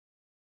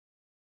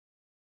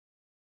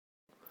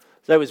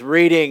So I was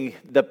reading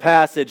the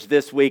passage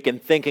this week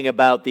and thinking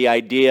about the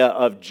idea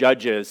of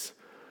judges.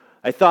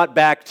 I thought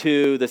back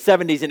to the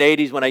 70s and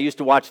 80s when I used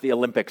to watch the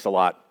Olympics a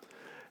lot.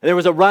 And there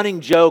was a running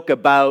joke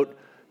about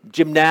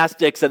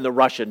gymnastics and the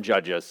Russian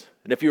judges.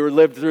 And if you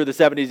lived through the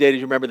 70s, 80s,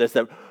 you remember this,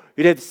 that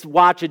you'd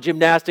watch a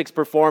gymnastics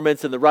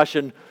performance and the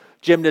Russian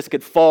gymnast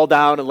could fall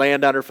down and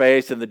land on her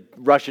face and the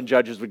Russian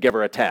judges would give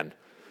her a 10.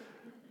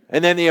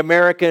 And then the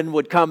American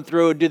would come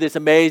through and do this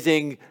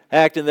amazing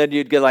act, and then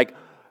you'd get like,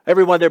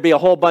 everyone, there'd be a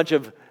whole bunch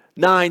of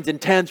 9s and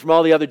 10s from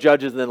all the other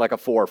judges, and then like a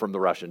 4 from the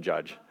Russian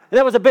judge. And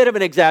that was a bit of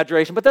an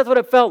exaggeration, but that's what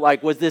it felt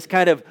like, was this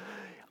kind of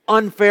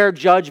unfair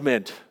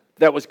judgment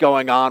that was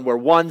going on where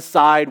one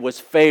side was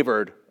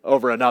favored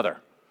over another.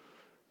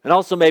 And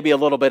also maybe a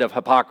little bit of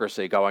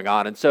hypocrisy going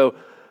on. And so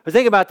I was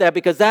thinking about that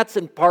because that's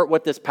in part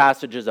what this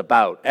passage is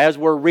about as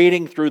we're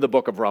reading through the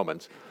book of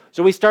Romans.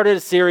 So we started a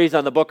series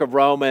on the book of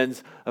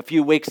Romans a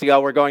few weeks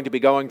ago. We're going to be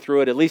going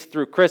through it at least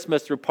through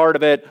Christmas, through part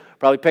of it,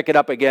 probably pick it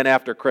up again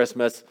after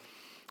Christmas.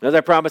 As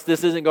I promised,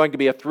 this isn't going to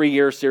be a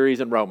 3-year series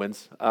in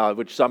Romans,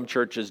 which some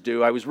churches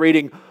do. I was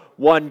reading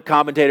one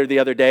commentator the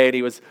other day, and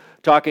he was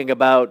talking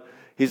about,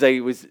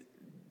 he was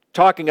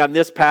talking on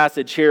this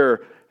passage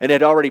here, and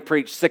had already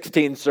preached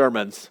 16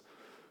 sermons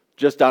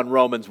just on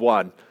Romans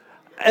 1.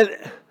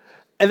 And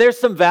there's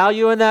some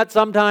value in that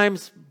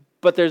sometimes,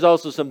 but there's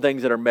also some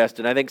things that are missed.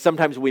 And I think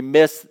sometimes we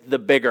miss the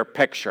bigger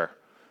picture.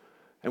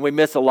 And we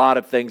miss a lot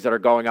of things that are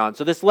going on.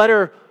 So this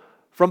letter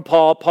from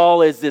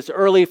Paul is this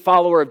early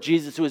follower of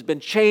Jesus who has been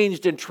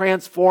changed and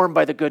transformed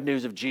by the good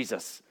news of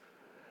Jesus.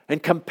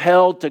 And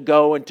compelled to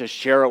go and to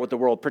share it with the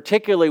world,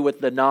 particularly with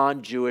the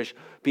non-Jewish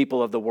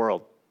people of the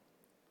world.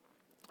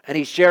 And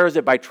he shares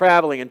it by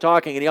traveling and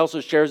talking, and he also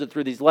shares it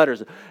through these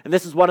letters. And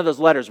this is one of those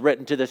letters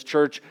written to this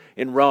church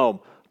in Rome,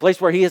 a place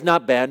where he has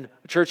not been,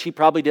 a church he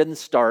probably didn't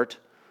start,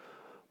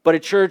 but a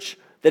church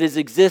that has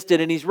existed,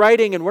 and he's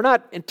writing, and we're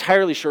not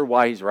entirely sure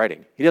why he's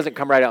writing. He doesn't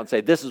come right out and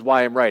say, this is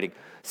why I'm writing.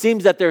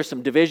 Seems that there's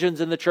some divisions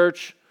in the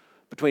church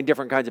between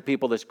different kinds of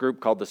people, this group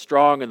called the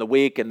strong and the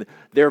weak, and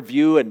their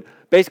view, and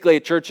basically a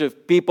church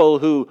of people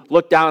who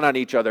look down on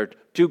each other,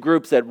 two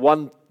groups that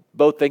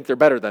both think they're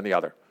better than the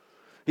other.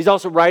 He's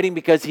also writing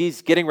because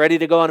he's getting ready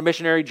to go on a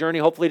missionary journey,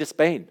 hopefully to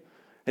Spain,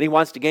 and he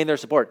wants to gain their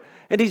support.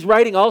 And he's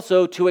writing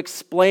also to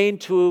explain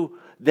to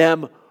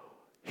them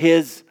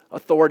his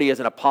authority as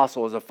an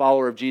apostle, as a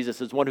follower of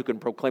Jesus, as one who can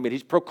proclaim it.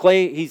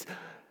 He's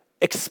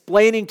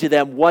explaining to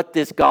them what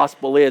this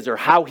gospel is or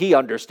how he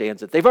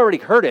understands it. They've already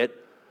heard it,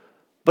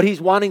 but he's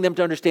wanting them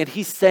to understand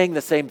he's saying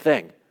the same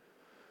thing.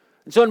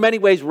 And so in many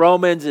ways,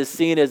 Romans is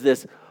seen as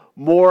this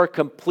more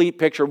complete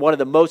picture, one of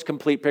the most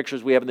complete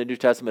pictures we have in the New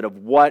Testament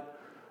of what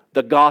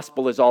the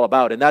gospel is all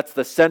about. And that's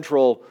the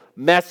central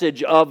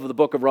message of the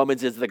book of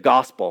Romans, is the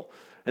gospel.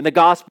 And the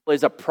gospel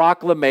is a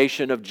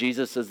proclamation of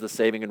Jesus as the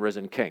saving and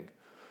risen King.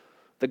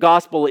 The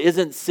gospel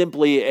isn't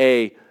simply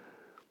a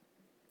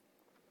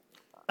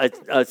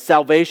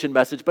salvation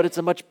message, but it's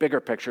a much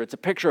bigger picture. It's a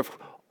picture of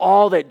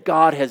all that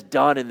God has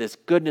done in this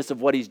goodness of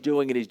what he's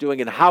doing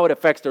and how it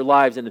affects their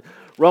lives. And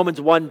Romans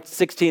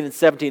 1:16 and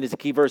 17 is a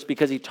key verse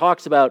because he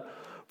talks about,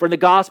 for in the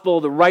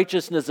gospel, the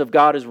righteousness of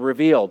God is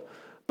revealed.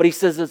 But he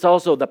says it's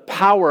also the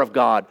power of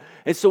God.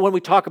 And so when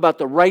we talk about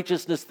the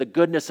righteousness, the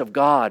goodness of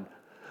God,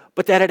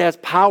 but that it has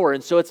power.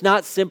 And so it's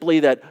not simply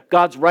that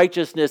God's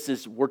righteousness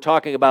is, we're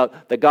talking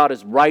about that God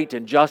is right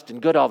and just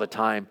and good all the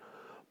time,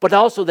 but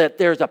also that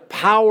there's a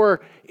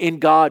power in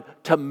God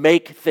to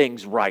make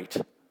things right.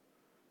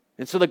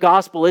 And so the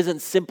gospel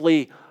isn't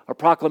simply a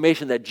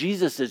proclamation that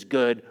Jesus is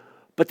good,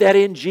 but that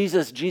in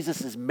Jesus, Jesus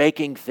is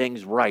making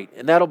things right.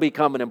 And that'll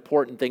become an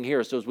important thing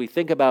here. So as we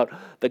think about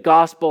the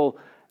gospel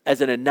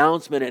as an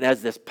announcement and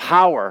as this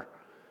power,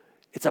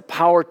 it's a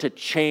power to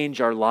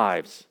change our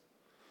lives.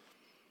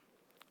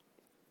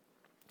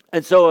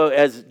 And so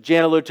as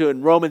Jan alluded to,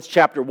 in Romans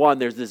chapter 1,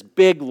 there's this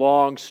big,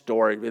 long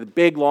story, a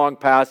big, long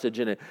passage,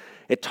 and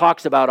it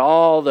talks about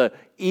all the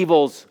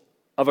evils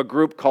of a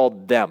group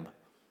called them.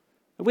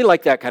 And we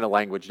like that kind of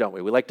language, don't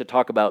we? We like to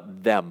talk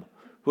about them,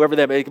 whoever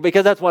them is,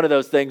 because that's one of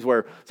those things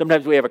where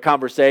sometimes we have a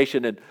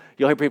conversation and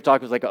you'll hear people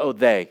talk, it's like, oh,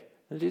 they.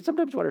 And you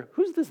sometimes wonder,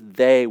 who's this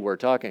they we're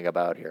talking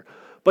about here?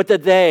 But the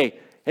they,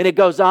 and it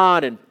goes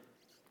on, and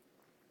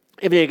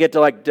if you get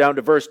to down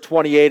to verse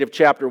 28 of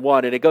chapter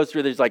 1, and it goes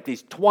through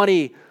these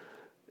 20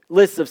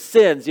 lists of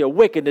sins,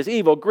 wickedness,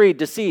 evil, greed,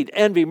 deceit,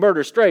 envy,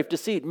 murder, strife,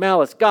 deceit,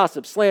 malice,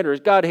 gossip, slanderers,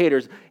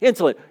 God-haters,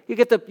 insolent. You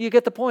get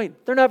the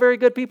point. They're not very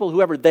good people,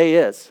 whoever they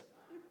is.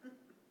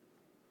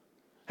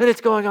 And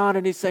it's going on,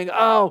 and he's saying,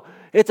 oh,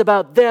 it's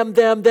about them.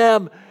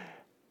 And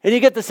you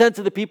get the sense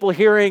of the people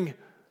hearing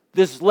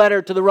this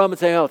letter to the Romans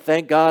saying, oh,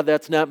 thank God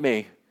that's not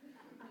me.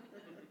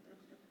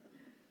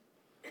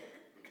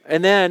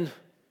 And then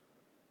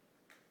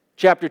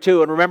chapter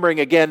 2, and remembering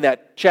again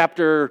that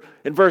chapter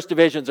and verse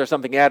divisions are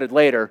something added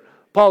later.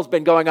 Paul's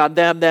been going on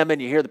them,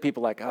 and you hear the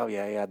people like, oh,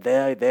 yeah,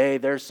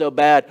 they're so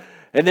bad.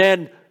 And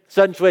then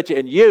sudden switch,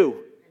 and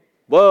you.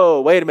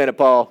 Whoa, wait a minute,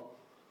 Paul.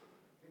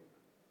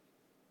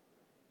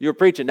 You were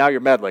preaching, now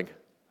you're meddling. He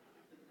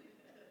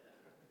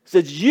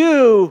says,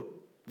 you,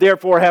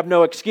 therefore have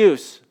no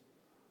excuse.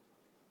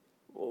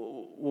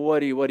 What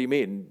do you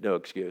mean, no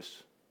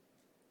excuse?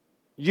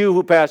 You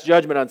who pass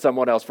judgment on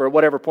someone else, for at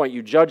whatever point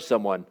you judge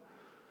someone,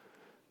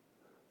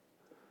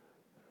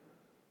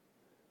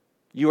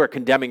 you are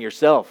condemning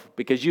yourself,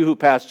 because you who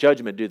pass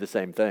judgment do the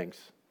same things.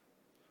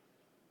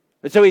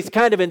 And so he's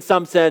kind of, in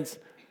some sense,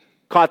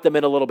 caught them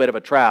in a little bit of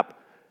a trap.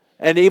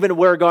 And even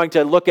we're going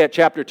to look at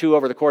chapter 2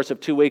 over the course of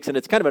 2 weeks, and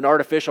it's kind of an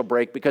artificial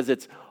break because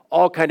it's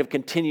all kind of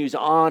continues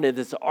on in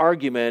this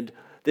argument,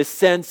 this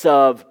sense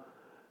of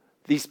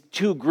these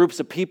two groups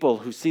of people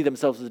who see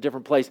themselves as a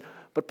different place.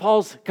 But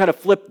Paul's kind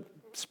of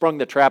sprung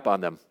the trap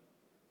on them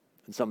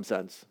in some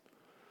sense.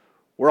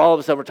 Where all of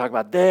a sudden we're talking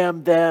about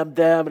them,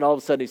 and all of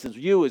a sudden he says,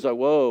 you. Is like,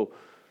 whoa.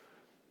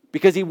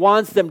 Because he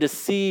wants them to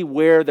see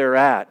where they're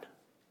at.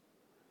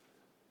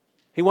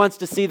 He wants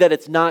to see that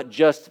it's not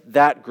just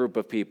that group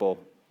of people,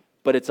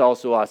 but it's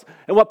also us.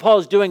 And what Paul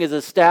is doing is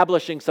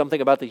establishing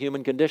something about the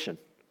human condition.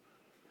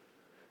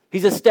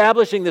 He's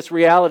establishing this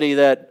reality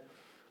that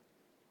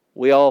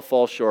we all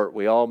fall short,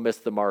 we all miss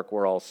the mark,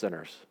 we're all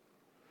sinners.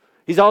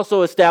 He's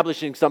also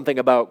establishing something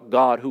about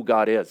God, who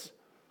God is.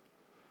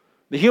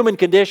 The human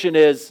condition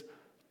is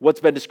what's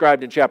been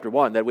described in chapter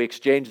 1, that we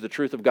exchange the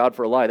truth of God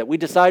for a lie, that we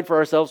decide for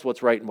ourselves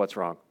what's right and what's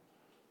wrong.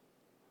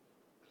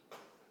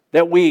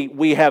 That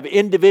we have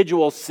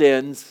individual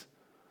sins,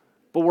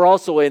 but we're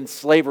also in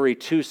slavery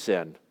to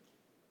sin.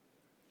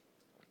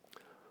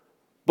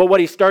 But what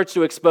he starts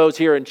to expose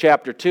here in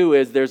chapter 2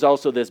 is there's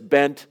also this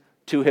bent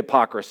to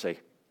hypocrisy.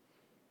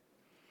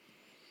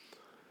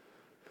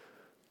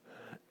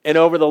 And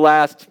over the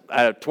last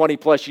 20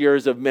 plus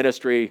years of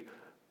ministry,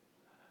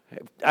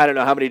 I don't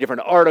know how many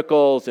different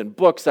articles and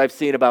books I've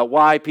seen about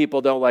why people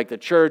don't like the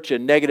church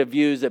and negative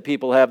views that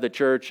people have of the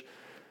church.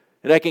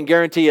 And I can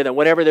guarantee you that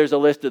whenever there's a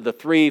list of the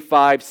 3,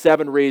 5,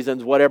 7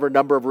 reasons, whatever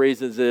number of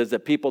reasons it is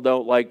that people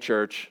don't like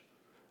church,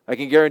 I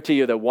can guarantee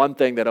you that one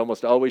thing that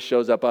almost always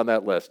shows up on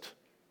that list: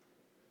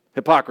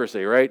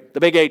 hypocrisy, right? The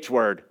big H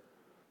word.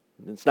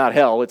 It's not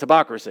hell, it's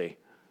hypocrisy.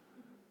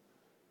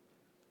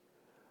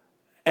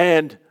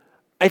 And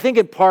I think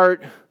in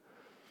part,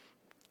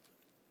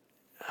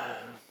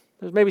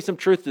 there's maybe some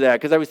truth to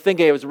that, because I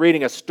was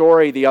reading a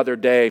story the other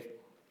day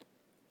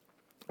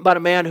about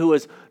a man who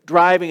was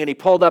driving and he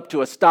pulled up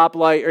to a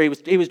stoplight, or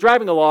he was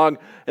driving along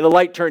and the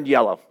light turned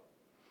yellow.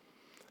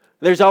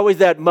 There's always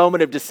that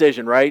moment of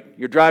decision, right?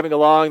 You're driving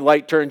along,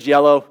 light turns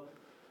yellow.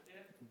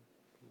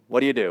 What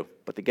do?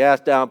 Put the gas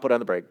down, put on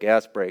the brake,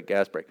 gas, brake,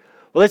 gas, brake.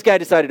 Well, this guy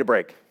decided to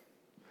brake.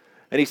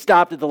 And he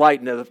stopped at the light,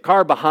 and the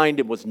car behind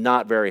him was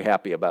not very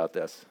happy about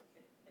this.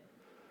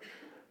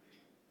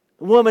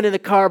 The woman in the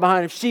car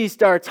behind him, she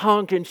starts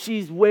honking,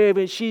 she's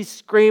waving, she's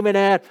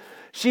screaming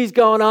she's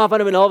going off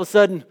on him, and all of a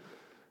sudden,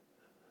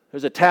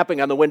 there's a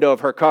tapping on the window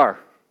of her car.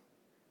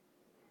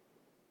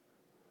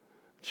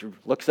 She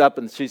looks up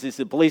and she sees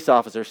the police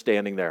officer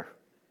standing there.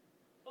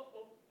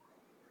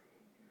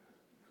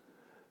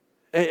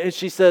 And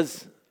she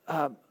says,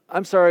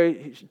 I'm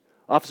sorry,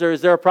 officer,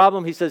 is there a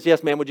problem? He says,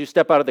 yes, ma'am, would you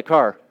step out of the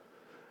car?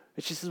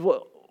 And she says,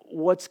 well,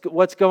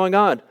 what's going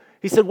on?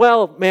 He said,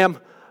 well, ma'am,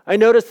 I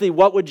noticed the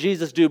 "What Would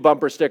Jesus Do"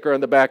 bumper sticker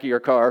on the back of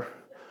your car,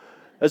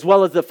 as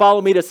well as the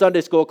 "Follow Me to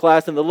Sunday School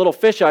Class" and the little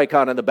fish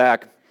icon on the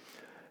back.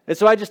 And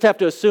so I just have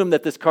to assume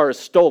that this car is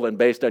stolen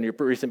based on your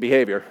recent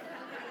behavior.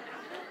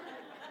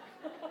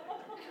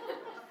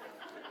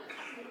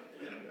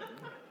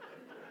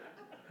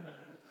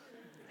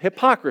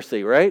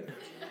 Hypocrisy, right?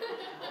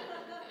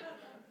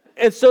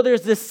 And so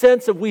there's this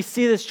sense of we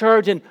see this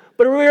charge,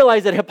 but we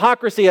realize that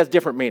hypocrisy has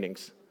different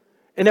meanings.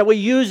 And that we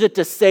use it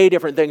to say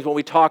different things when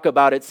we talk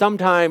about it.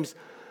 Sometimes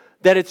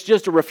that it's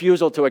just a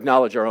refusal to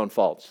acknowledge our own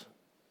faults.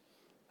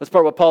 That's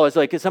part of what Paul is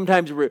like.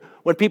 Sometimes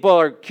when people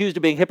are accused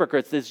of being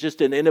hypocrites, it's just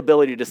an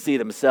inability to see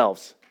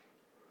themselves.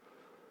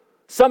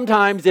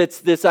 Sometimes it's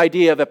this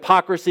idea of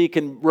hypocrisy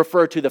can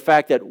refer to the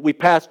fact that we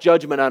pass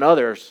judgment on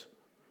others.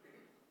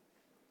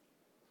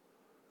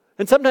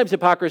 And sometimes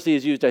hypocrisy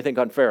is used, I think,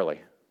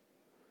 unfairly.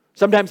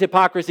 Sometimes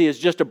hypocrisy is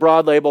just a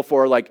broad label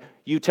for, like,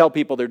 you tell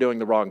people they're doing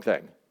the wrong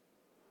thing.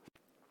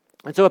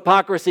 And so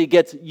hypocrisy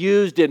gets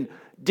used in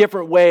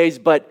different ways,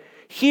 but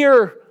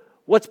here,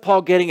 what's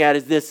Paul getting at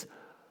is this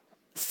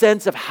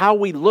sense of how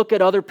we look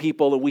at other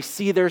people and we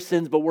see their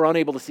sins, but we're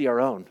unable to see our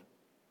own.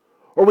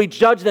 Or we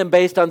judge them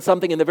based on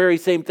something and the very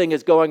same thing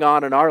is going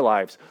on in our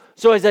lives.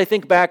 So as I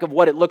think back of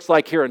what it looks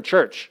like here in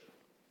church,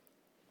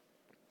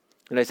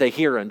 and I say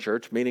here in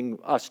church, meaning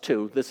us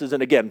too. This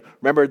isn't, again,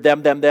 remember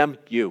them,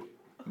 you,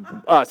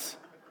 us.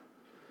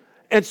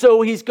 And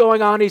so he's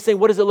going on, he's saying,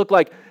 what does it look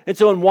like? And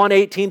so in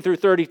 1:18 through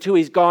 32,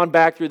 he's gone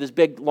back through this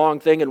big, long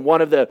thing, and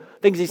one of the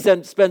things he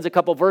spends a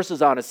couple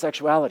verses on is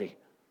sexuality.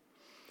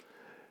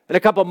 And a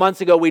couple months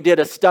ago, we did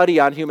a study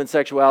on human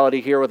sexuality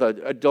here with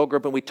an adult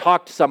group, and we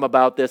talked some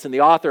about this, and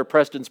the author,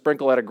 Preston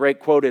Sprinkle, had a great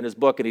quote in his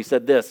book, and he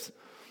said this.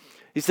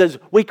 He says,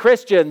 we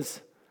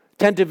Christians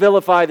tend to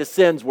vilify the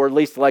sins we're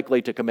least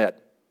likely to commit.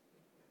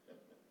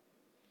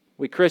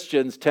 We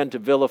Christians tend to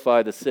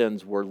vilify the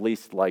sins we're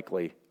least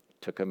likely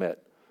to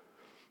commit.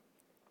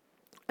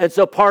 And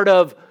so part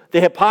of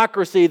the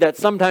hypocrisy that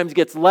sometimes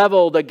gets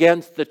leveled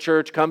against the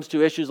church comes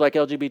to issues like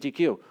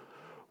LGBTQ,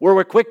 where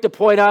we're quick to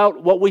point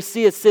out what we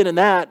see as sin in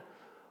that,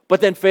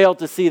 but then fail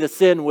to see the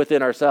sin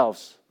within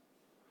ourselves.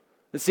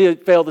 And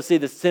fail to see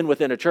the sin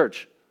within a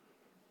church.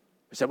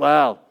 We said,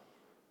 well,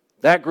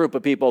 that group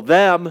of people,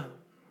 them,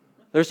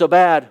 they're so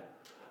bad.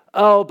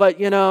 Oh, but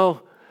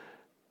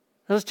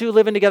those two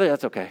living together,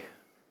 that's okay.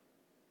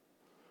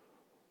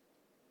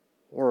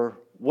 Or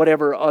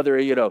whatever other,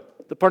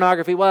 the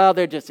pornography, well,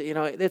 they're just,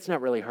 it's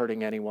not really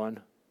hurting anyone.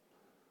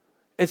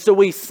 And so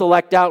we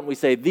select out and we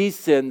say, these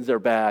sins are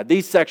bad.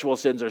 These sexual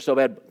sins are so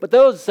bad. But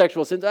those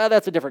sexual sins,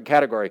 that's a different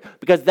category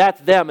because that's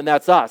them and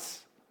that's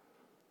us.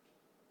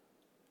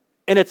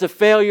 And it's a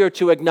failure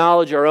to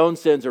acknowledge our own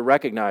sins or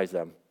recognize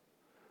them.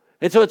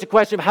 And so it's a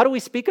question of how do we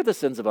speak of the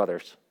sins of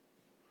others?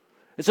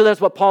 And so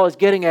that's what Paul is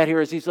getting at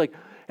here is he's like,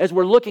 as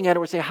we're looking at it,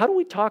 we're saying, how do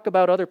we talk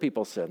about other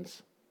people's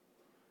sins?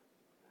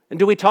 And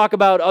do we talk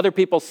about other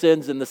people's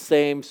sins in the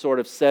same sort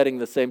of setting,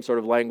 the same sort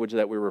of language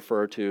that we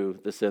refer to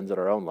the sins in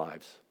our own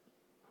lives?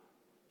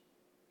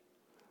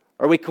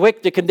 Are we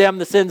quick to condemn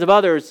the sins of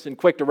others and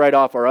quick to write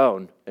off our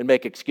own and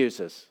make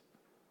excuses?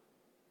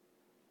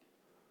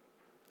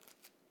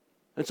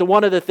 And so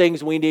one of the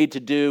things we need to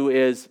do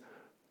is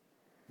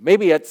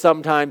maybe at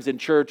some times in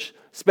church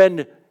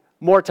spend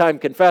more time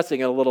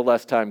confessing and a little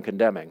less time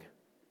condemning.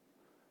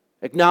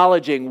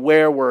 Acknowledging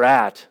where we're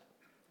at.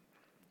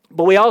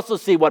 But we also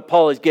see what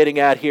Paul is getting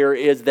at here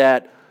is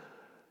that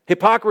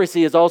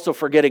hypocrisy is also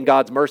forgetting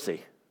God's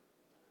mercy.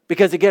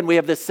 Because again, we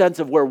have this sense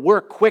of where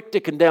we're quick to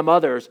condemn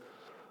others,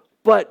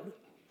 but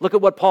look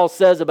at what Paul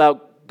says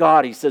about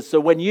God. He says, so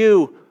when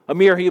you, a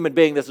mere human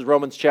being, this is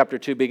Romans chapter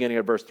 2, beginning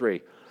of verse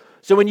 3.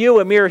 So when you,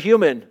 a mere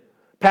human,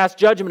 pass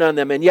judgment on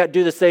them and yet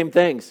do the same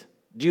things,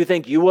 do you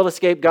think you will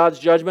escape God's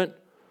judgment?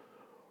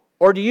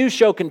 Or do you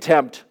show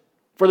contempt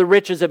for the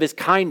riches of his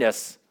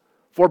kindness,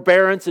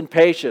 forbearance and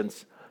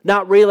patience,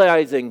 not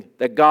realizing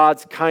that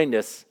God's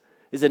kindness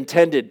is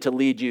intended to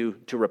lead you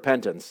to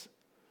repentance?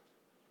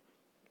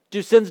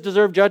 Do sins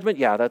deserve judgment?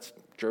 Yeah, that's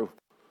true.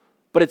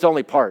 But it's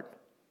only part.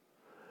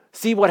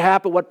 See what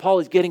happened, what Paul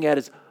is getting at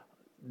is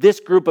this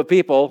group of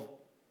people,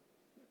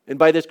 and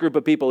by this group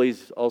of people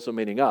he's also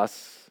meaning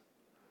us,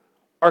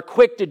 are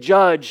quick to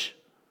judge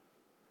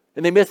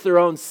and they miss their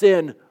own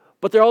sin,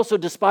 but they're also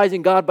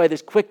despising God by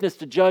this quickness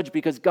to judge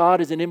because God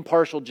is an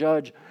impartial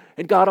judge.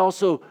 And God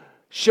also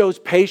shows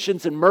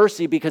patience and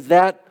mercy because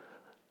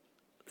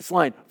this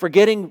line,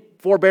 forgetting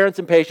forbearance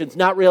and patience,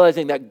 not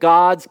realizing that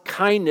God's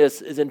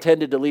kindness is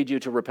intended to lead you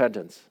to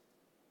repentance.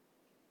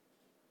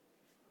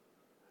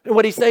 And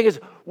what he's saying is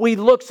we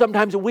look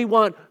sometimes and we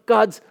want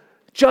God's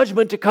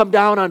judgment to come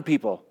down on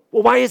people.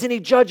 Well, why isn't he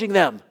judging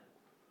them?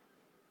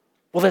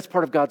 Well, that's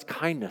part of God's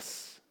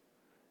kindness.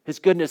 His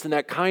goodness, and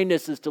that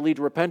kindness is to lead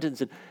to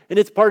repentance. And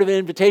it's part of an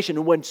invitation.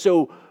 And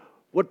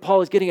what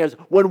Paul is getting at is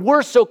when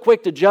we're so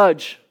quick to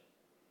judge,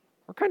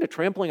 we're kind of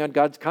trampling on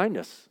God's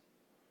kindness.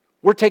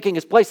 We're taking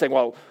his place saying,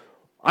 well,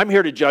 I'm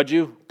here to judge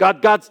you.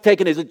 God's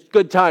taking his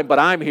good time, but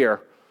I'm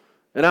here.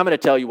 And I'm going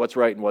to tell you what's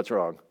right and what's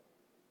wrong.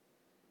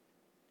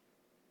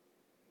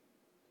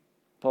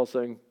 Paul's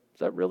saying, is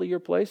that really your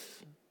place?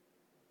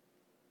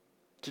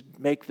 To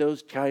make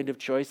those kind of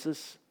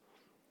choices?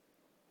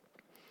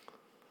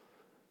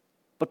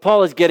 But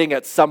Paul is getting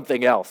at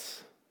something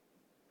else.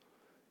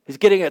 He's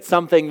getting at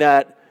something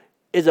that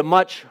is a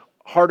much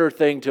harder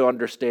thing to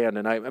understand,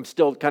 and I'm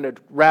still kind of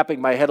wrapping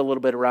my head a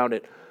little bit around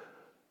it.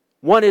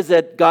 One is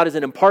that God is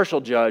an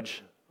impartial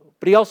judge,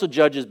 but he also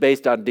judges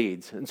based on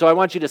deeds. And so I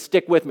want you to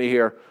stick with me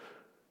here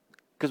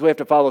because we have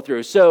to follow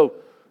through. So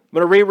I'm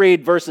going to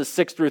reread verses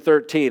 6 through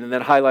 13 and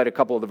then highlight a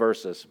couple of the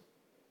verses.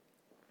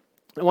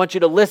 I want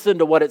you to listen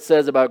to what it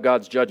says about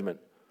God's judgment.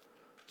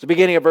 So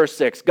beginning of verse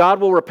 6,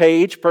 God will repay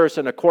each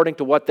person according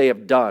to what they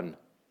have done.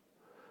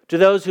 To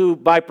those who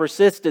by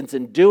persistence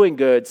in doing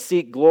good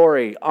seek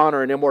glory,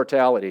 honor, and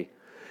immortality,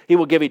 he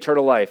will give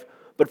eternal life.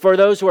 But for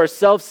those who are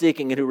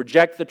self-seeking and who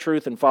reject the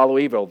truth and follow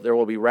evil, there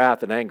will be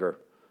wrath and anger.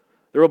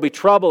 There will be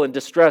trouble and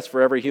distress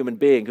for every human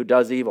being who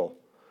does evil.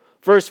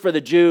 First for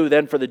the Jew,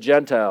 then for the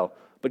Gentile.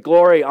 But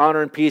glory,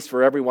 honor, and peace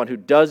for everyone who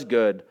does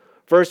good.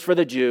 First for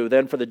the Jew,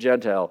 then for the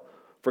Gentile.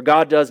 For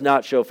God does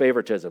not show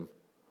favoritism.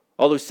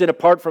 All who sin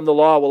apart from the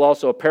law will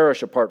also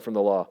perish apart from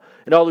the law.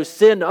 And all who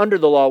sin under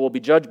the law will be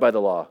judged by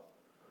the law.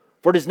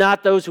 For it is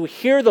not those who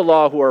hear the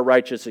law who are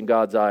righteous in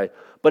God's eye,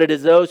 but it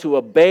is those who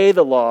obey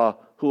the law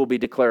who will be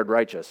declared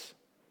righteous.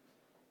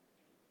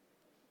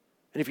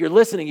 And if you're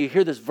listening, you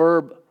hear this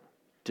verb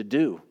to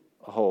do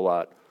a whole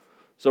lot.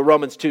 So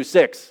Romans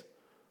 2:6,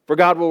 for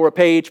God will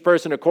repay each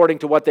person according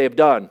to what they have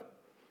done.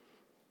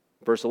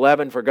 Verse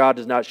 11, for God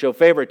does not show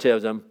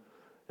favoritism.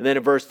 And then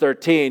in verse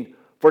 13,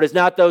 for it is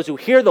not those who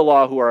hear the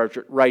law who are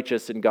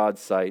righteous in God's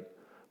sight,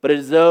 but it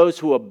is those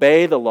who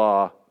obey the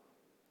law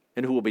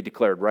and who will be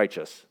declared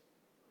righteous.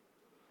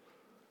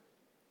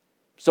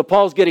 So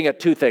Paul's getting at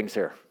two things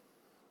here.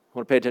 I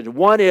want to pay attention.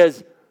 One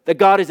is that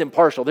God is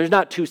impartial. There's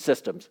not two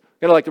systems.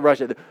 Kind of like the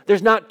Russian.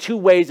 There's not two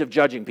ways of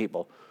judging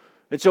people.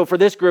 And so for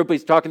this group,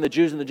 he's talking to the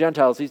Jews and the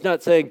Gentiles. He's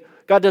not saying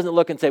God doesn't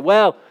look and say,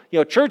 well,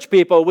 church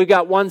people, we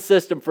got one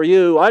system for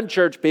you.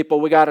 Unchurched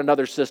people, we got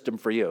another system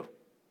for you.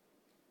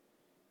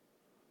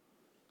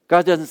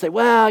 God doesn't say,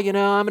 well,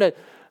 I'm going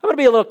to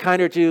be a little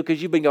kinder to you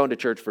because you've been going to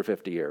church for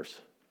 50 years.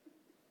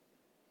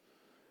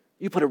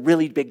 You put a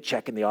really big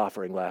check in the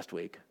offering last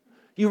week.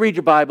 You read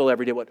your Bible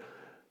every day. What?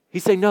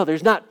 He's saying, no,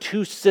 there's not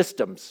two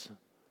systems.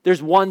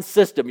 There's one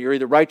system. You're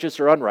either righteous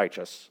or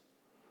unrighteous.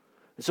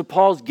 And so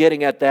Paul's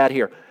getting at that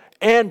here.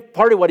 And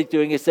part of what he's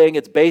doing is saying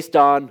it's based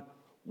on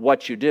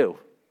what you do.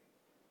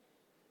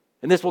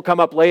 And this will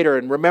come up later,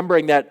 and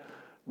remembering that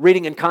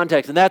reading in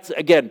context. And that's,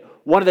 again,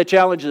 one of the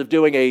challenges of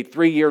doing a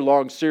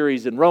 3-year-long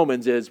series in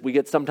Romans is we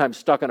get sometimes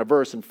stuck on a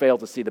verse and fail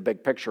to see the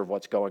big picture of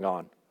what's going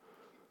on.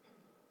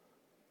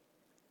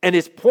 And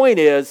his point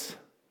is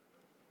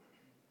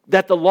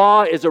that the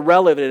law is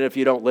irrelevant if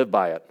you don't live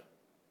by it.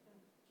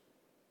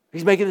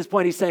 He's making this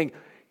point. He's saying,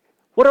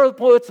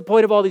 what's the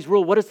point of all these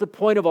rules? What is the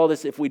point of all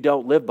this if we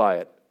don't live by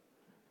it?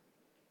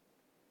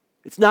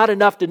 It's not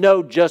enough to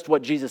know just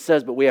what Jesus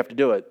says, but we have to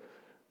do it.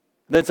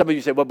 And then some of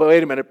you say, well, but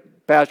wait a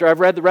minute, Pastor, I've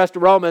read the rest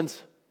of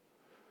Romans.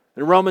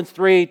 In Romans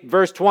 3,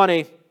 verse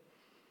 20,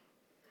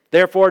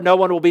 therefore no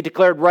one will be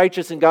declared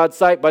righteous in God's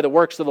sight by the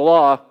works of the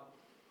law.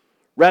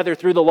 Rather,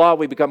 through the law,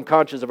 we become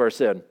conscious of our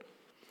sin.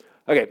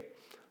 Okay,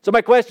 so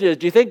my question is,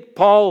 do you think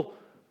Paul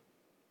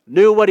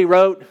knew what he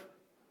wrote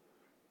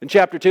in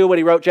chapter 2 when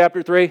he wrote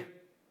chapter 3?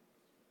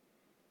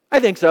 I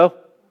think so.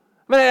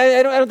 I mean,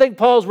 I don't think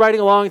Paul's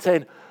writing along and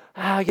saying,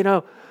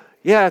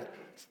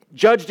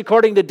 judged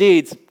according to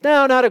deeds.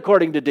 No, not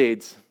according to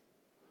deeds.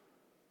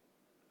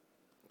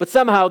 But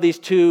somehow these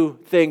two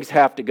things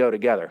have to go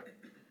together.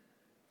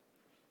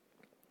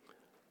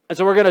 And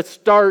so we're going to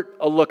start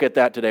a look at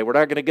that today. We're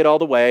not going to get all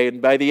the way,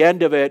 and by the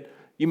end of it,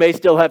 you may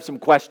still have some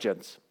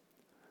questions.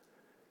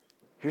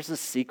 Here's the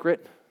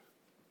secret.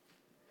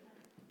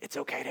 It's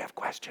okay to have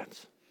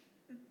questions.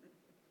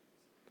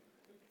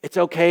 It's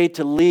okay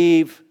to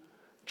leave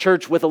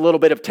church with a little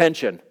bit of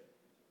tension.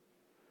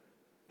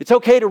 It's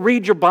okay to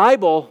read your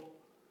Bible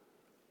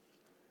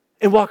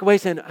and walk away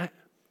saying,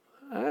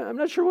 I'm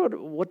not sure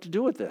what to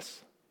do with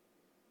this.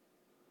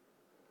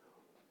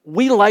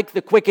 We like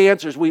the quick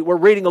answers. We're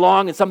reading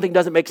along and something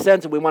doesn't make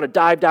sense and we want to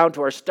dive down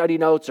to our study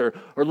notes or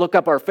look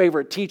up our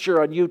favorite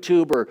teacher on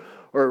YouTube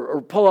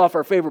or pull off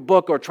our favorite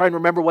book or try and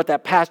remember what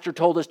that pastor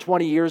told us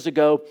 20 years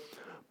ago.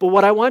 But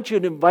what I want you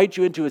to invite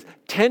you into is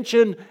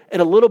tension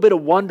and a little bit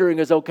of wondering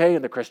is okay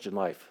in the Christian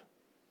life.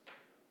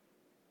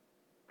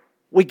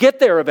 We get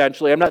there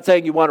eventually. I'm not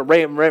saying you want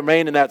to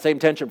remain in that same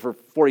tension for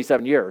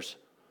 47 years.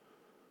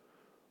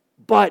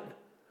 But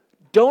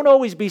don't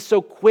always be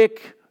so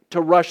quick to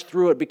rush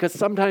through it, because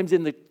sometimes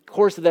in the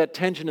course of that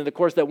tension, in the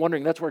course of that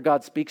wondering, that's where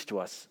God speaks to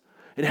us.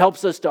 It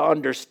helps us to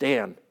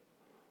understand.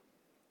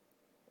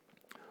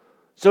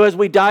 So as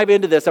we dive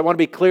into this, I want to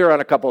be clear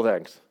on a couple of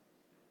things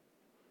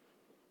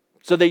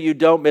so that you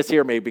don't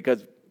mishear me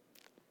because,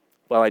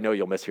 well, I know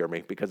you'll mishear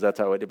me because that's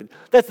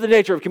the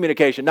nature of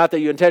communication. Not that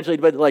you intentionally,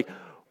 but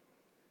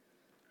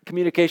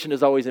communication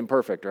is always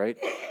imperfect, right?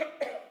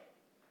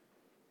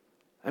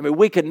 I mean,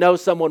 we can know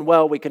someone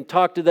well, we can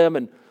talk to them,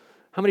 and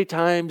how many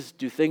times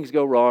do things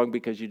go wrong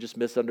because you just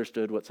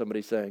misunderstood what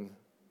somebody's saying?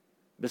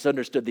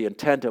 Misunderstood the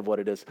intent of what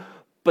it is.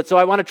 But so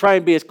I want to try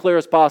and be as clear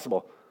as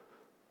possible.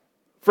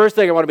 First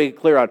thing I want to be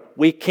clear on,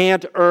 we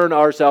can't earn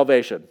our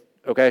salvation,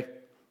 okay?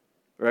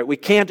 All right, we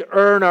can't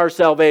earn our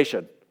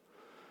salvation.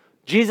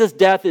 Jesus'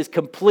 death is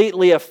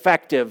completely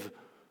effective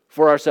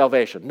for our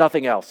salvation,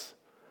 nothing else.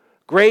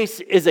 Grace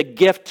is a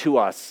gift to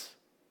us,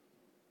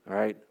 all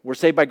right? We're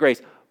saved by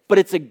grace. But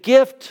it's a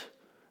gift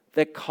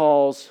that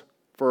calls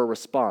for a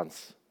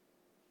response.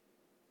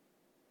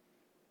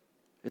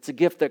 It's a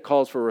gift that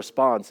calls for a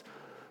response.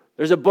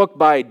 There's a book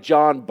by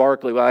John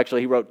Barclay. Well,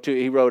 actually, he wrote two.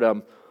 He wrote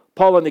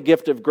Paul and the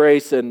Gift of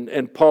Grace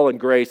and Paul and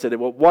Grace. And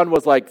one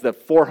was like the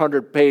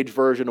 400-page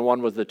version, and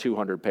one was the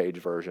 200-page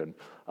version.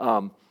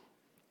 And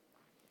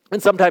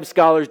sometimes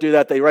scholars do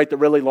that. They write the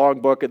really long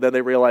book, and then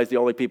they realize the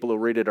only people who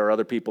read it are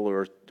other people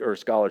who are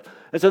scholars.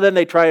 And so then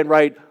they try and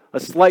write a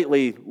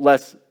slightly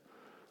less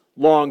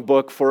long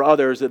book for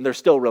others, and they're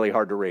still really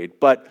hard to read.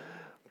 But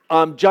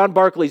John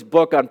Barclay's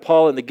book on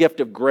Paul and the Gift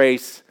of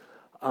Grace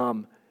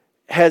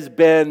has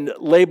been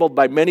labeled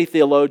by many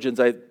theologians,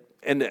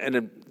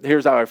 and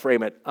here's how I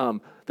frame it.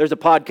 There's a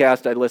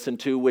podcast I listen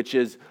to, which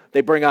is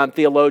they bring on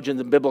theologians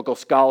and biblical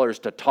scholars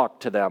to talk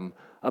to them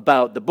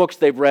about the books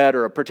they've read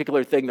or a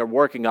particular thing they're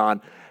working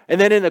on.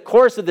 And then in the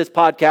course of this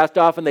podcast,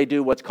 often they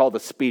do what's called a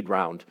speed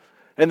round.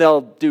 And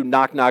they'll do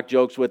knock-knock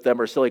jokes with them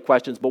or silly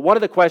questions. But one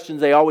of the questions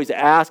they always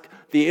ask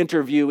the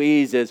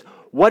interviewees is,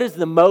 what is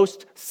the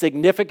most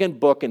significant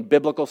book in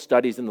biblical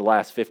studies in the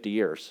last 50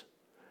 years?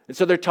 And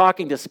so they're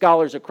talking to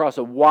scholars across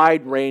a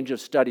wide range of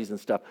studies and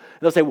stuff.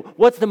 And they'll say,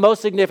 what's the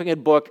most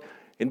significant book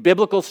in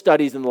biblical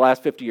studies in the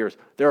last 50 years?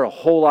 There are a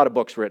whole lot of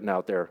books written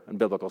out there on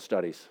biblical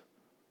studies.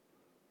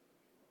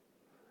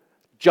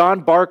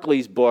 John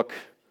Barclay's book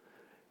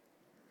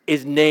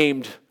is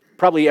named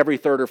probably every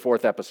third or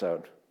fourth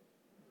episode.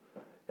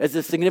 as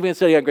a significant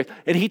study on grace.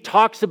 And he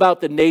talks about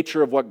the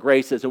nature of what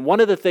grace is. And one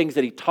of the things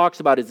that he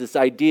talks about is this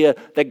idea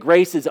that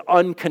grace is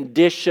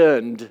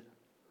unconditioned,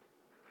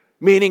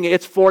 meaning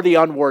it's for the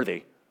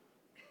unworthy.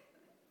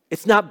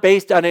 It's not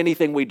based on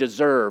anything we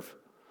deserve,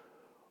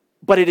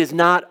 but it is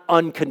not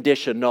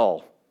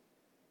unconditional.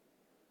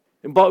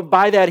 And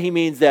by that he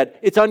means that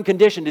it's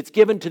unconditioned, it's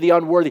given to the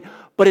unworthy,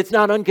 but it's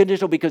not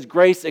unconditional because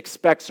grace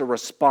expects a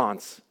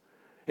response.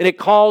 And it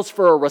calls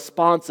for a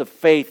response of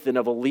faith and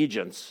of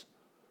allegiance.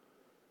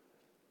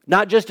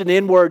 Not just an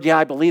inward, yeah,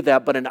 I believe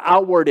that, but an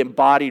outward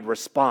embodied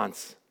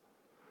response.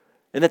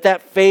 And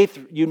that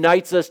faith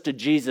unites us to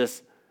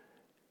Jesus,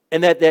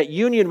 and that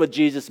union with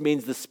Jesus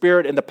means the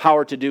Spirit and the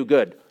power to do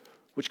good,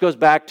 which goes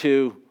back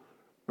to,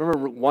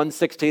 remember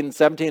 1:16 and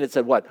 17, it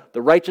said what?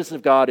 The righteousness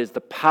of God is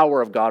the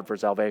power of God for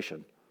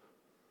salvation.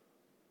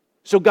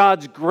 So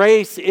God's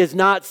grace is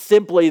not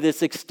simply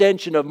this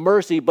extension of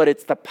mercy, but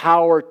it's the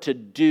power to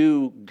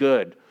do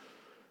good.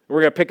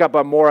 We're going to pick up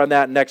on more on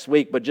that next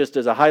week, but just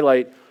as a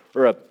highlight,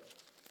 or a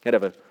kind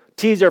of a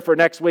teaser for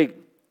next week,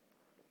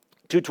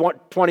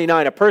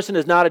 2:29, a person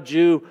is not a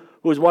Jew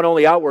who is one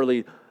only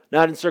outwardly,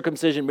 not in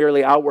circumcision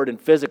merely outward and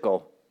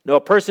physical. No,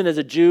 a person is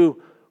a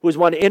Jew who is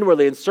one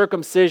inwardly, and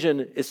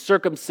circumcision is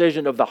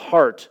circumcision of the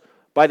heart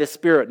by the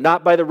Spirit,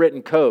 not by the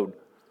written code.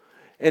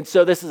 And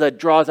so this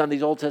draws on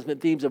these Old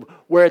Testament themes of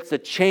where it's the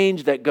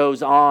change that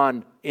goes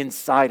on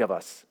inside of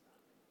us.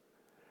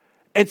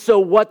 And so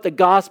what the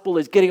gospel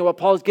is getting at, what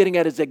Paul is getting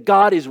at, is that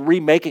God is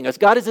remaking us.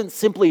 God isn't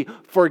simply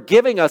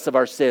forgiving us of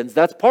our sins.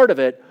 That's part of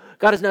it.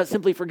 God is not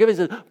simply forgiving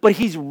us, but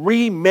he's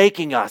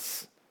remaking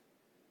us.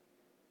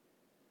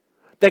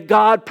 That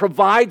God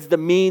provides the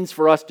means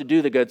for us to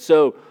do the good.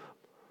 So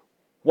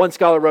one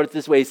scholar wrote it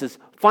this way. He says,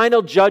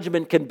 final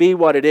judgment can be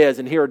what it is,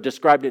 and here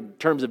described in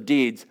terms of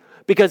deeds,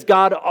 because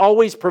God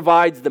always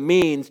provides the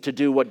means to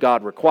do what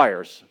God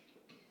requires.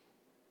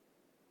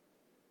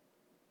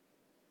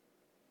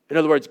 In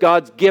other words,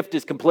 God's gift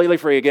is completely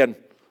free. Again,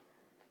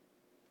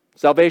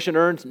 salvation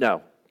earned?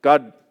 No.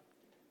 God,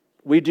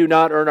 we do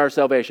not earn our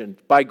salvation.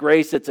 By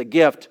grace, it's a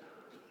gift.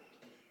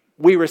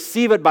 We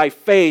receive it by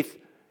faith,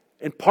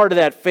 and part of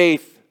that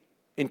faith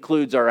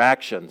includes our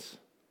actions.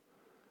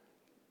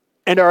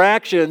 And our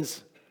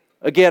actions,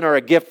 again, are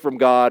a gift from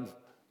God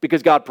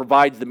because God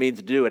provides the means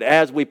to do it.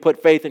 As we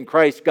put faith in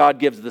Christ, God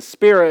gives the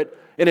Spirit,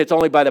 and it's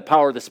only by the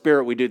power of the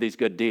Spirit we do these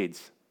good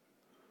deeds.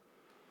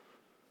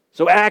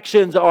 So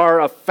actions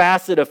are a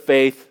facet of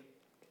faith,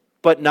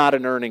 but not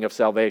an earning of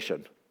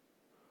salvation.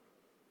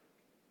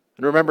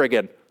 And remember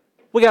again,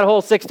 we got a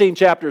whole 16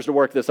 chapters to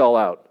work this all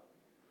out.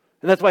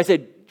 And that's why I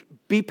say,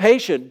 be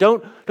patient.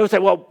 Don't say,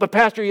 well, but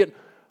Pastor,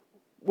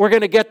 we're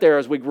going to get there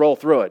as we roll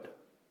through it.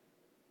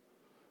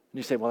 And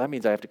you say, well, that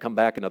means I have to come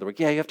back another week.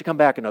 Yeah, you have to come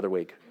back another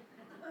week.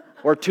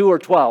 Or 2 or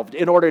 12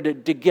 in order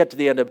to get to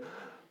the end of.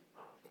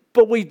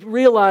 But we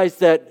realize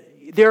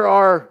that there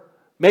are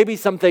maybe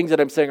some things that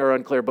I'm saying are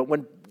unclear, but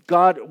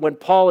when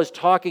Paul is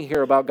talking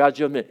here about God's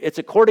judgment, it's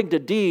according to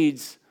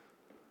deeds,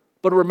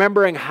 but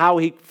remembering how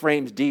he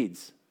frames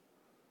deeds.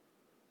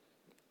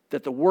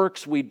 That the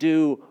works we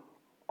do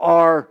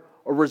are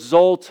a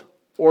result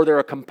or they're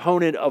a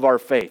component of our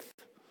faith.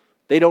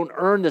 They don't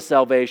earn the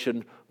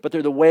salvation, but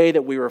they're the way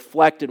that we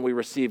reflect and we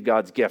receive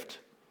God's gift.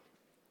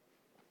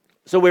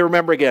 So we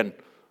remember again,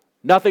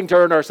 nothing to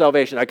earn our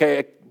salvation.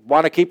 I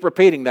want to keep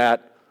repeating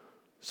that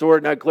so we're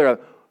not clear.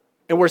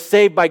 And we're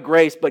saved by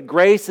grace, but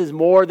grace is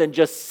more than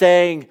just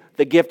saying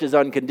the gift is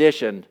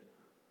unconditioned.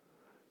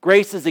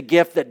 Grace is a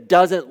gift that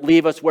doesn't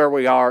leave us where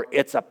we are.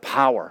 It's a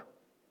power.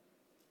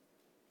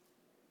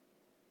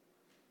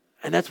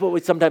 And that's what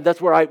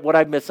what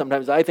I miss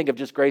sometimes. I think of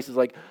just grace as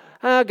like,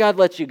 God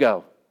lets you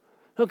go.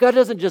 No, God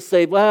doesn't just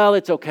say, well,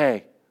 it's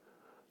okay.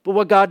 But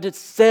what God just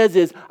says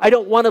is, I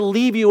don't want to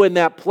leave you in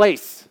that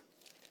place.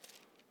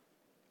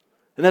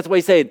 And that's why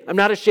he's saying, I'm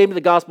not ashamed of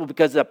the gospel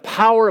because the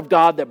power of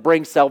God that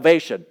brings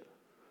salvation.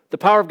 The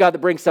power of God that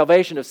brings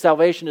salvation, if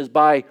salvation is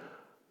by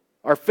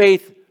our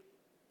faith,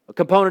 a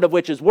component of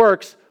which is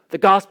works, the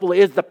gospel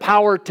is the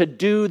power to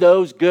do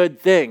those good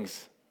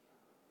things.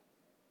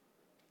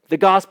 The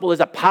gospel is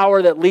a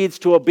power that leads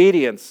to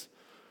obedience.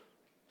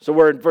 So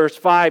we're in verse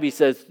 5, he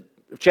says,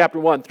 chapter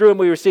 1, through him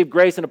we receive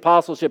grace and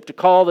apostleship to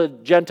call the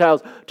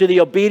Gentiles to the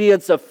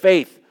obedience of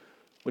faith,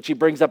 which he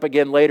brings up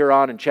again later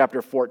on in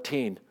chapter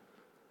 14.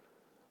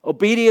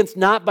 Obedience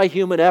not by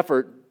human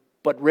effort,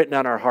 but written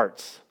on our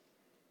hearts.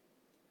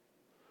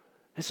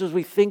 And so as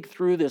we think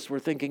through this, we're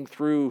thinking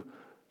through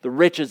the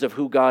riches of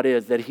who God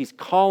is, that he's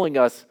calling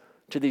us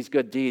to these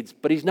good deeds,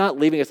 but he's not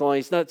leaving us alone.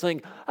 He's not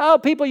saying, oh,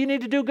 people, you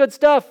need to do good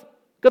stuff.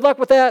 Good luck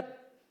with that.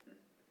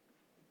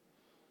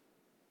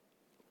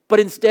 But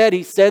instead,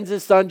 he sends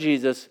his son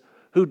Jesus,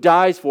 who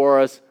dies for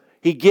us.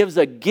 He gives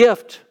a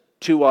gift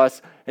to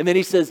us. And then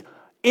he says,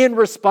 in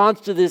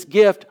response to this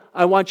gift,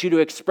 I want you to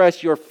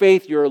express your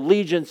faith, your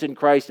allegiance in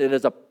Christ. And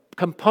as a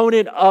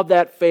component of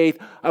that faith,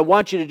 I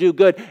want you to do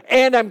good.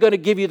 And I'm going to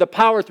give you the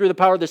power through the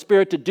power of the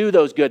Spirit to do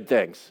those good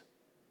things.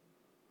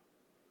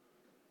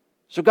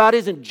 So God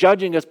isn't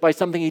judging us by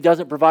something he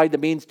doesn't provide the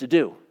means to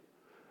do.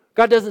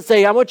 God doesn't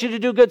say, I want you to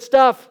do good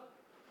stuff.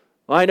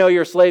 Well, I know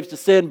you're slaves to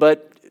sin,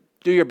 but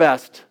do your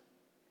best.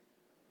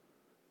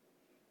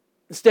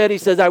 Instead, he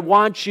says, I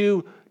want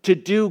you to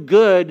do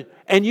good,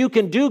 and you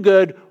can do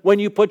good when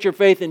you put your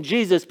faith in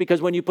Jesus,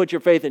 because when you put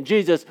your faith in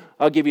Jesus,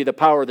 I'll give you the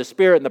power of the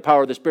Spirit, and the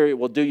power of the Spirit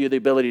will do you the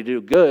ability to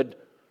do good.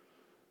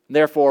 And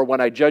therefore,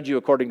 when I judge you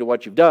according to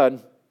what you've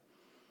done,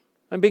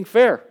 I'm being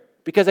fair,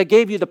 because I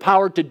gave you the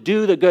power to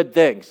do the good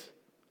things.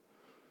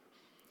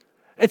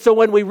 And so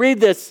when we read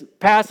this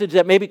passage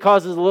that maybe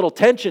causes a little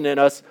tension in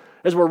us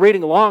as we're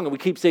reading along, and we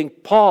keep saying,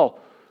 Paul,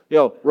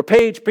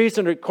 repay each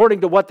person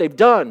according to what they've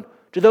done.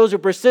 To those who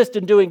persist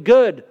in doing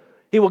good,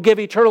 he will give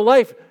eternal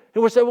life.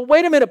 And we're saying, well,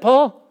 wait a minute,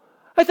 Paul.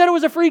 I thought it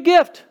was a free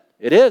gift.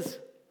 It is.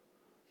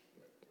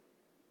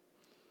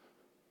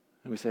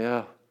 And we say,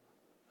 oh,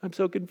 I'm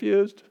so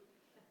confused.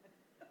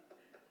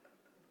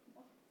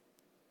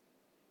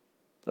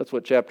 That's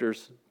what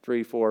chapters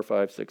 3, 4,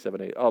 5, 6,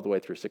 7, 8, all the way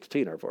through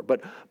 16 are for.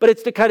 But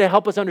it's to kind of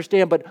help us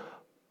understand, but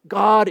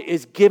God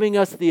is giving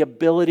us the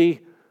ability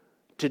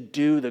to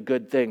do the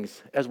good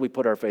things as we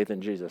put our faith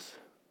in Jesus.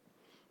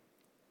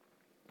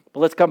 But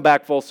let's come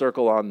back full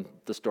circle on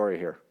the story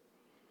here.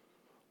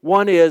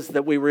 One is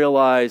that we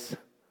realize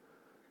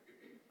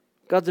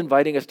God's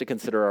inviting us to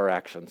consider our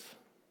actions.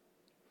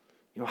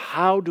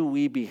 How do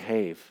we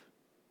behave?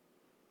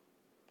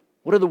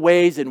 What are the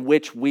ways in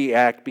which we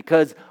act?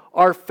 Because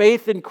our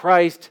faith in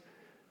Christ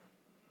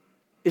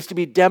is to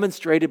be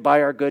demonstrated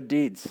by our good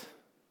deeds.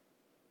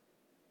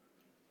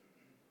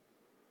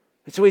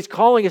 And so he's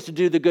calling us to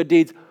do the good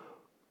deeds,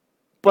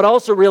 but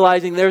also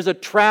realizing there's a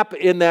trap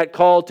in that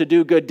call to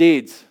do good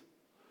deeds.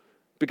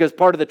 Because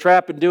part of the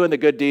trap in doing the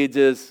good deeds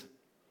is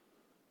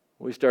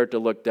we start to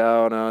look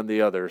down on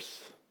the others.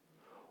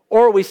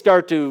 Or we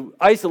start to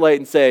isolate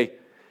and say,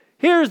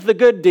 here's the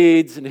good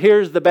deeds and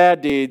here's the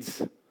bad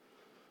deeds.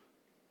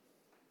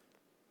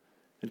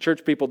 And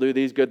church people do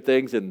these good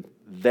things and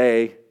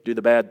they do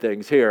the bad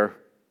things here.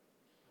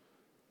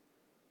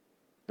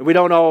 And we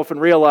don't often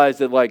realize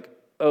that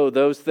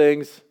those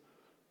things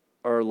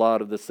are a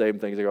lot of the same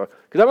things that go on.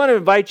 Because I want to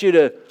invite you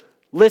to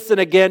listen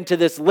again to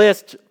this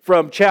list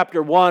from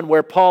chapter 1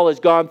 where Paul has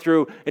gone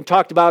through and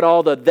talked about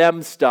all the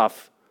them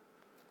stuff.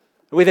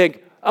 And we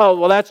think, oh,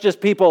 well, that's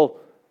just people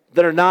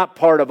that are not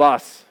part of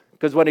us.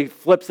 Because when he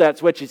flips that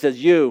switch, he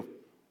says, you.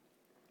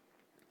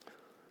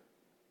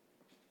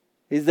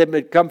 He's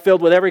become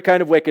filled with every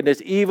kind of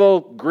wickedness, evil,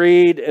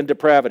 greed, and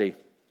depravity.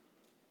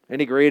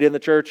 Any greed in the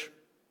church?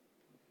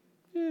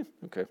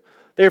 Okay.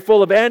 They're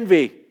full of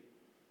envy,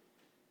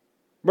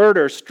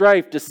 murder,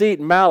 strife, deceit,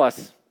 and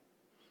malice.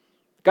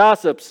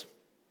 Gossips,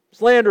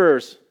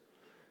 slanderers,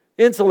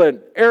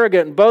 insolent,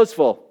 arrogant, and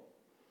boastful.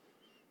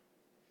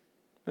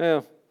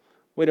 Well,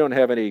 we don't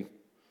have any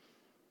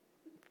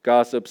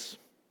gossips,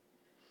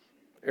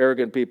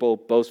 arrogant people,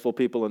 boastful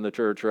people in the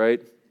church, right?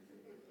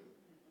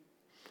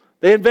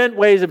 They invent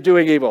ways of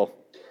doing evil.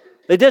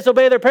 They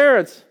disobey their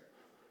parents.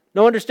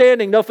 No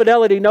understanding, no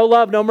fidelity, no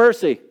love, no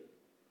mercy.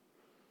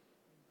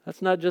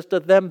 That's not just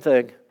a them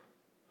thing.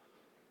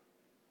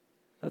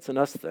 That's an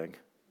us thing.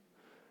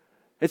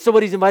 And so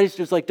what he's inviting us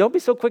to is don't be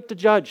so quick to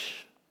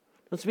judge.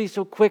 Don't be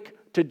so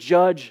quick to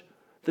judge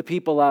the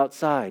people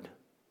outside.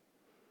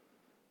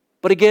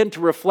 But again,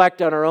 to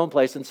reflect on our own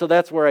place. And so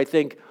that's where I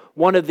think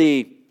one of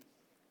the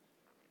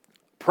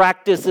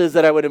practices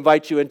that I would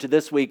invite you into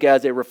this week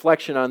as a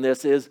reflection on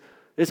this is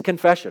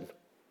confession.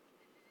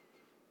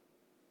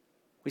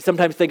 We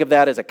sometimes think of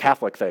that as a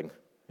Catholic thing.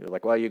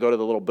 You go to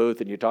the little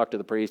booth and you talk to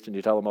the priest and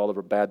you tell them all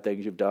the bad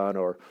things you've done,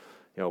 or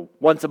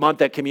once a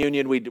month at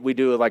communion we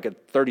do a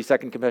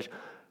 30-second confession.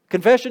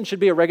 Confession should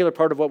be a regular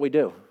part of what we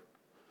do.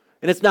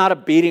 And it's not a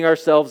beating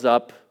ourselves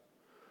up,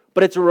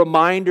 but it's a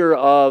reminder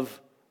of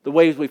the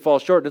ways we fall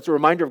short. And it's a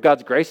reminder of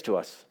God's grace to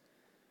us.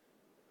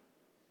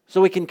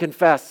 So we can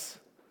confess.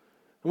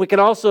 And we can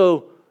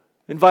also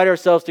invite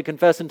ourselves to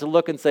confess and to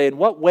look and say, in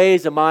what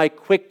ways am I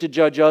quick to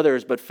judge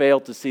others but fail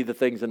to see the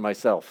things in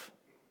myself?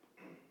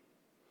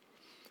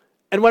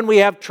 And when we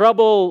have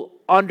trouble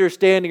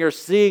understanding or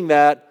seeing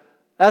that,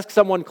 ask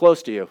someone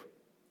close to you.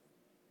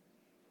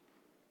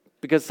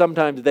 Because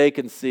sometimes they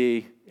can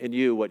see in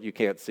you what you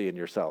can't see in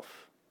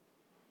yourself.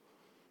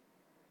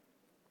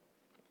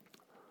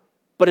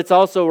 But it's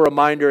also a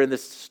reminder in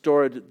this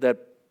story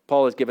that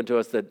Paul has given to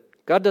us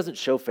that God doesn't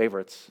show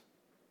favorites.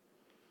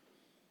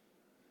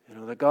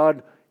 That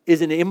God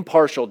is an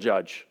impartial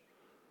judge.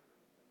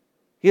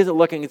 He isn't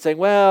looking and saying,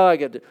 well, I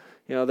get to,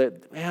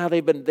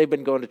 they've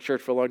been going to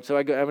church for a long time, so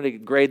I'm going to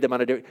grade them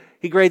on a different.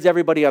 He grades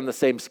everybody on the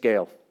same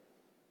scale.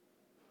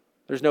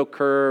 There's no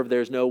curve,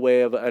 there's no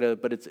way of,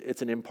 but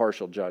it's an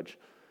impartial judge.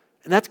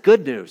 And that's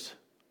good news.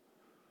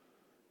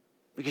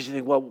 Because you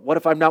think, well, what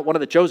if I'm not one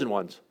of the chosen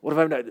ones? What if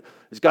I'm not?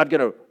 Is God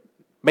going to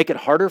make it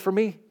harder for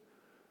me?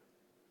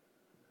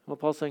 Well,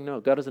 Paul's saying, no,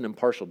 God is an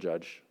impartial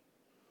judge.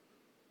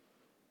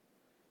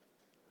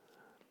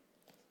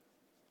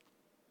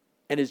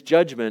 And his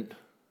judgment,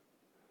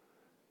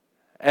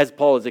 as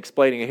Paul is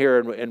explaining here,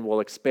 and we'll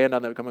expand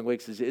on that in the coming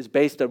weeks, is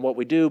based on what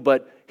we do,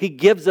 but he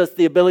gives us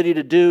the ability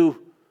to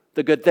do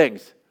the good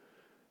things.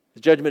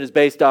 His judgment is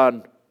based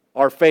on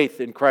our faith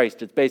in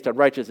Christ. It's based on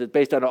righteousness. It's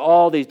based on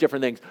all these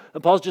different things.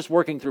 And Paul's just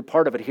working through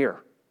part of it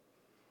here.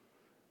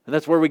 And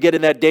that's where we get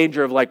in that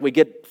danger of we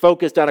get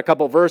focused on a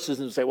couple verses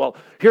and say, well,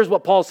 here's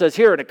what Paul says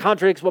here, and it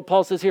contradicts what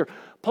Paul says here.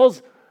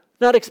 Paul's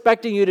not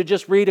expecting you to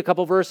just read a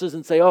couple verses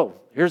and say, oh,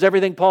 here's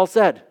everything Paul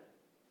said.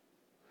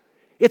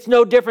 It's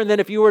no different than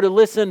if you were to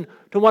listen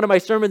to one of my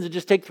sermons and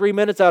just take 3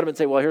 minutes out of it and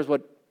say, well, here's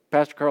what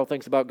Pastor Carl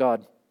thinks about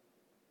God.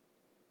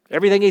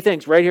 Everything he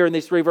thinks right here in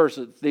these 3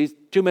 verses, these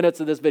 2 minutes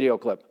of this video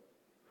clip.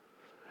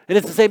 And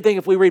it's the same thing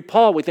if we read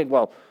Paul, we think,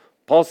 well,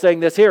 Paul's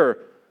saying this here,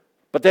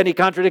 but then he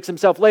contradicts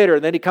himself later,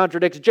 and then he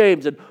contradicts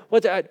James. And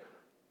what's that?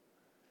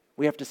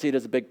 We have to see it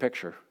as a big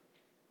picture.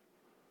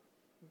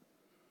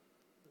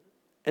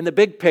 And the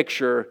big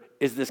picture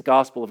is this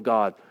gospel of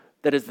God.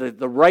 That is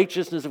the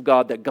righteousness of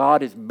God, that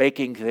God is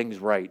making things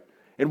right.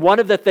 And one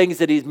of the things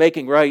that he's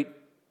making right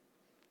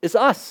is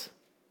us.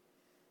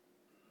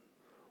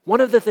 One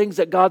of the things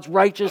that God's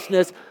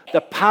righteousness,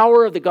 the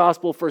power of the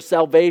gospel for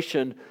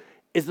salvation,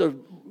 is the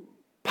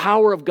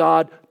power of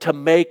God to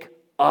make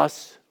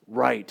us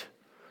right.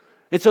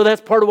 And so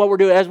that's part of what we're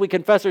doing as we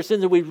confess our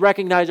sins and we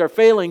recognize our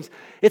failings.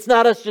 It's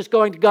not us just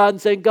going to God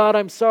and saying, God,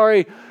 I'm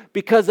sorry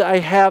because I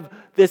have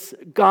this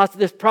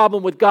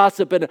problem with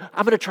gossip, and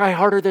I'm going to try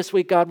harder this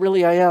week, God,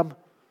 really I am.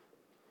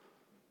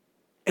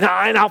 And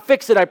I'll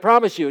fix it, I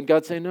promise you. And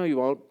God's saying, no, you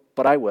won't,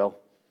 but I will,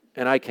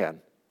 and I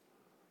can.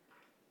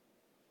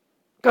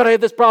 God, I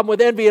have this problem with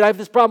envy, and I have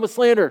this problem with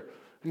slander.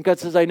 And God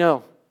says, I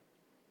know.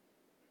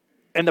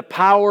 And the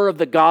power of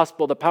the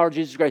gospel, the power of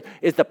Jesus Christ,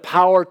 is the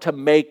power to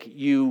make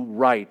you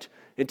right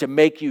and to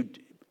make you,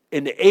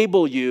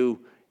 enable you,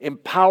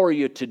 empower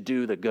you to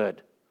do the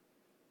good.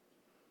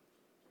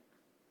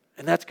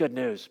 And that's good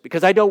news,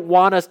 because I don't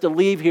want us to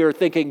leave here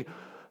thinking,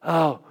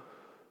 oh,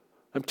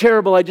 I'm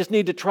terrible. I just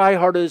need to try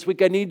harder this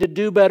week. I need to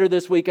do better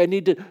this week. I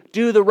need to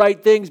do the right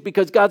things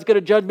because God's going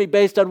to judge me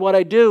based on what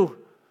I do.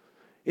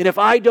 And if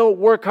I don't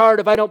work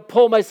hard, if I don't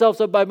pull myself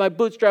up by my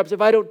bootstraps,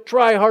 if I don't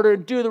try harder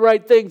and do the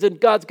right things, then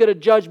God's going to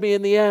judge me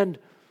in the end.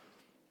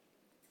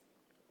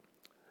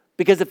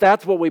 Because if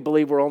that's what we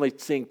believe, we're only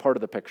seeing part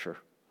of the picture.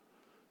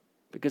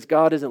 Because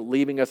God isn't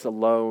leaving us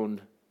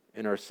alone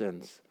in our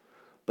sins.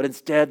 But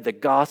instead, the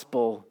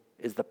gospel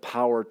is the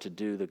power to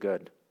do the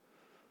good.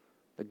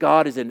 That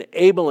God is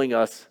enabling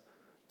us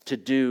to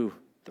do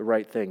the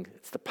right thing.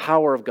 It's the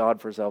power of God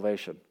for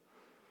salvation.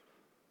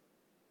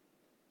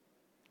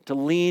 To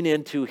lean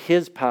into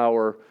His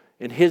power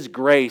and His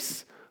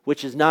grace,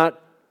 which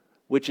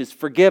is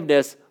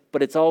forgiveness,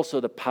 but it's also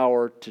the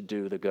power to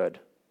do the good.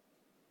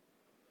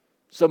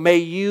 So may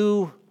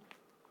you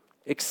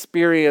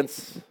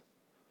experience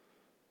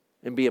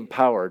and be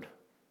empowered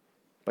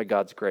by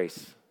God's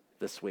grace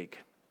this week.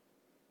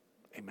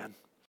 Amen.